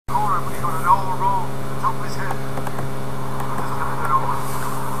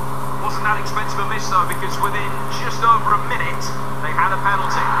though, because within just over a minute they had a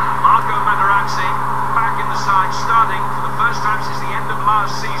penalty. Marco Materazzi back in the side, starting for the first time since the end of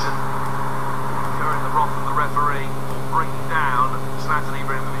last season. Incurring the wrath of the referee for bringing down Zlatan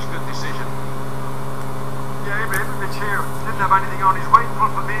Ibrahimovic. Good decision. Yeah, Ibrahimovic here didn't have anything on. He's waiting for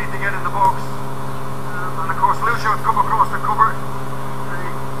Fabini to get in the box. And of course Lucio had come across the cover.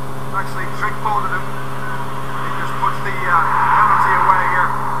 They actually tricked both of them. He just puts the penalty away here.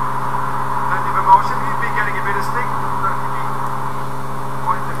 Plenty of emotion. He'd be getting a bit of stick. He'd be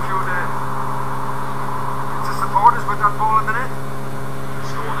pointing a few to supporters with that ball in the net.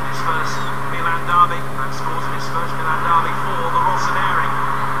 Scored in his first Milan derby, and scores in his first Milan derby for the Rossoneri.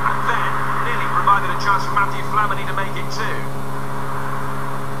 And then nearly provided a chance for Matthew Flamini to make it too.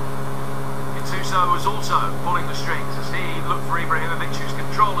 Gattuso was also pulling the strings as he looked for Ibrahimovic, whose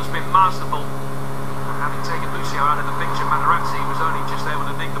control has been masterful. And having taken Lucio out of the picture, Materazzi was only just able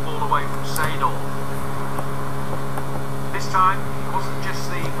to dig the ball away from Seydorf. This time, he wasn't just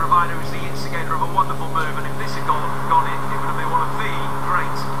the provider, he was the instigator of a wonderful move, and if this had gone in, it would have been one of the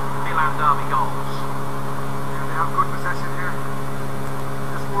great Milan derby goals. Yeah, they have good possession here.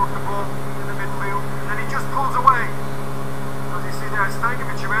 Just work the ball in the midfield, and then he just pulls away. As you see there,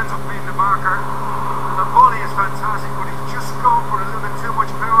 Stankovic who ends up being the marker, and the volley is fantastic, but he's just gone for a little bit too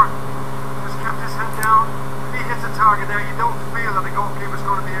much power. Just kept his head down. If he hits a target there, you don't feel that the goalkeeper is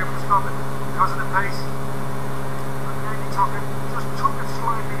going to be able to stop it because of the pace. And then he just took it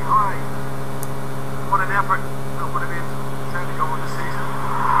slightly high. What an effort that would have been 10 to go in the season.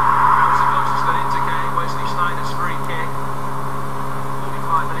 That was the closest that indicated Wesley Sneijder's free kick.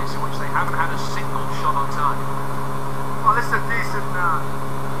 45 minutes in which they haven't had a single shot on target. Well, this is a decent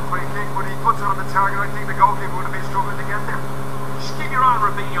free kick, but he puts it on the target. I think the goalkeeper would have been struggling to get there. Just keep your eye on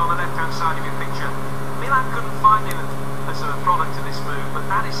Robinho on the left-hand side of your picture. Milan couldn't find him as a product of this move, but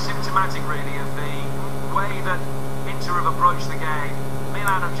that is symptomatic, really, of the way that Inter have approached the game.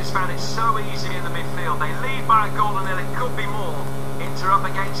 Milan have just found it so easy in the midfield. They lead by a goal and then it could be more. Inter up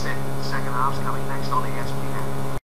against it. The second half's coming next on ESPN.